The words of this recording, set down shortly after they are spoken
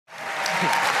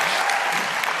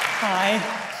Hi.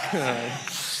 Hi.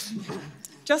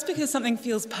 Just because something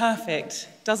feels perfect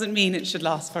doesn't mean it should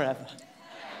last forever.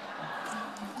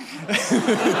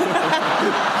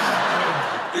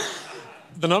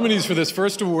 The nominees for this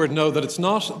first award know that it's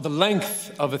not the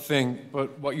length of a thing,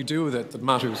 but what you do with it that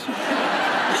matters.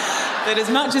 That as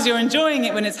much as you're enjoying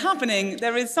it when it's happening,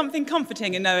 there is something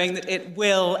comforting in knowing that it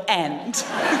will end.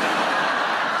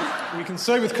 We can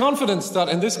say with confidence that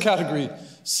in this category,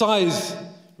 size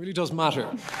really does matter.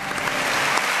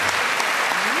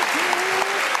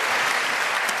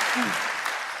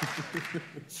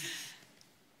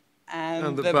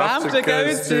 And the Bafta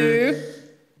goes to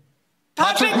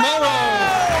Patrick Melrose!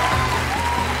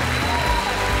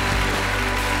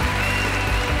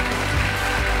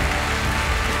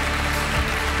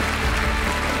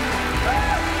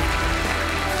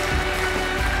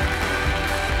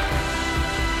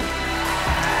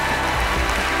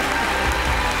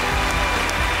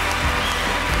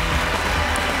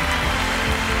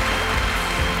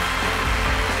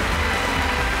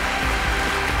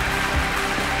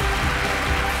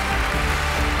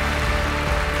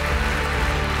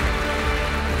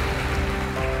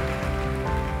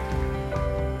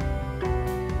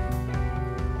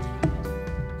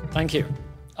 Thank you.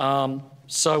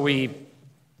 So we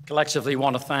collectively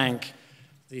want to thank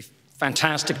the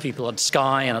fantastic people at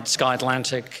Sky and at Sky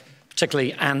Atlantic,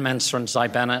 particularly Anne Menser and Zy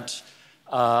Bennett,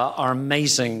 our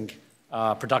amazing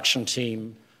production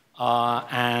team,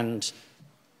 and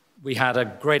we had a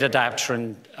great adapter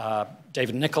in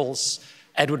David Nichols.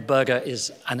 Edward Berger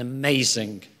is an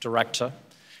amazing director,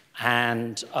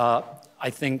 and I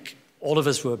think all of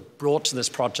us were brought to this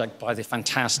project by the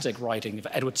fantastic writing of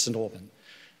Edward St. Aubyn.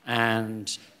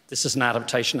 And this is an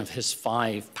adaptation of his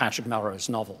 5 Patrick Melrose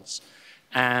novels.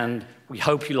 And we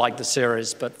hope you like the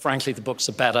series, but frankly, the books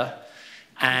are better.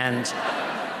 And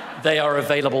they are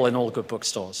available in all good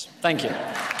bookstores. Thank you.